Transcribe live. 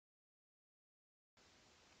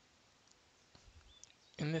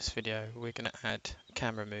In this video we're going to add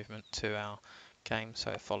camera movement to our game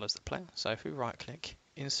so it follows the player. So if we right click,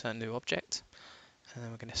 insert new object, and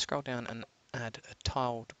then we're going to scroll down and add a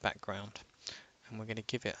tiled background, and we're going to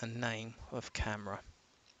give it a name of camera,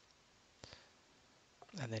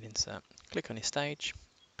 and then insert. Click on your stage,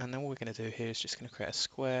 and then all we're going to do here is just going to create a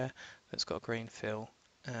square that's got a green fill,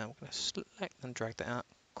 and we're going to select and drag that out,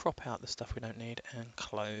 crop out the stuff we don't need, and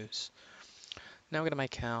close. Now we're going to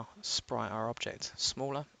make our sprite, our object,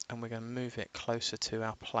 smaller, and we're going to move it closer to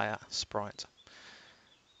our player sprite.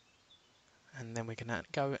 And then we're going to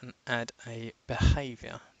go and add a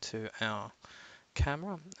behavior to our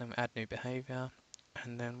camera, and add new behavior,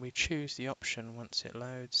 and then we choose the option once it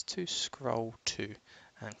loads to scroll to,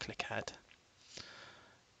 and click add.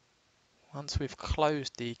 Once we've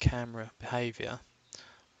closed the camera behavior,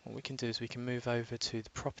 what we can do is we can move over to the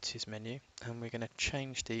properties menu, and we're going to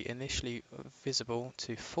change the initially visible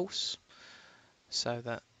to false so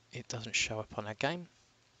that it doesn't show up on our game.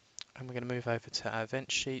 And we're going to move over to our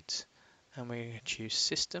event sheet, and we're going to choose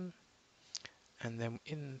system, and then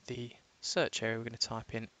in the search area we're going to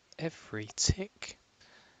type in every tick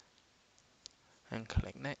and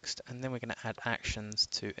click next, and then we're going to add actions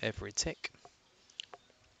to every tick.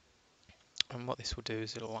 And what this will do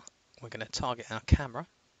is we're going to target our camera,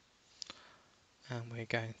 and we're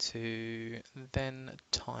going to then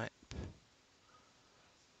type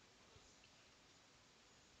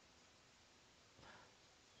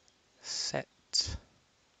set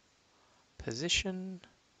position,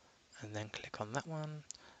 and then click on that one,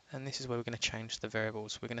 and this is where we're going to change the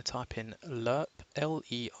variables. We're going to type in LERP,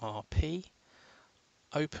 L-E-R-P,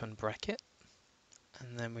 open bracket,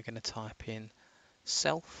 and then we're going to type in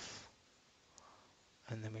self,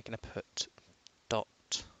 and then we're going to put dot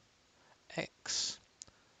x,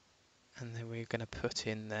 and then we're going to put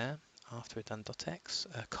in there, after we've done dot x,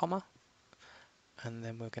 a comma, and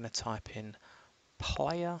then we're going to type in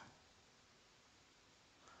player,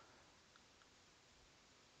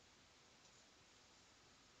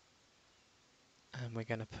 and we're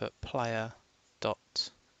going to put player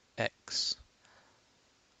dot x,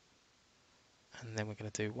 and then we're going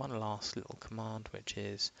to do one last little command, which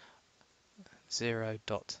is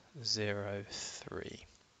 0.03,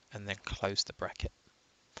 and then close the bracket.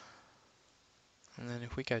 And then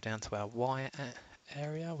if we go down to our Y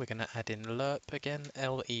area, we're going to add in LERP again,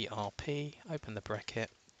 L-E-R-P, open the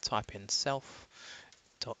bracket, type in self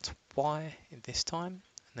dot Y this time, and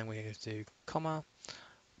then we're going to do comma,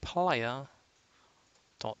 player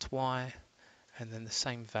dot Y, and then the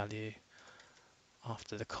same value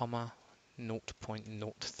after the comma,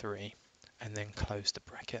 0.03, and then close the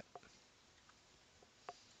bracket.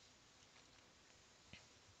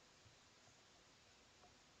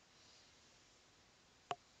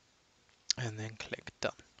 And then click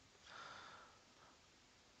done.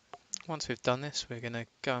 Once we've done this, we're going to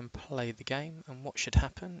go and play the game, and what should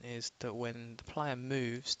happen is that when the player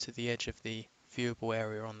moves to the edge of the viewable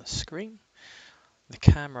area on the screen, the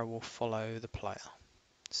camera will follow the player.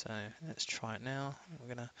 So let's try it now.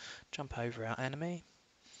 We're going to jump over our enemy,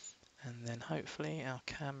 and then hopefully our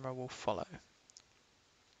camera will follow.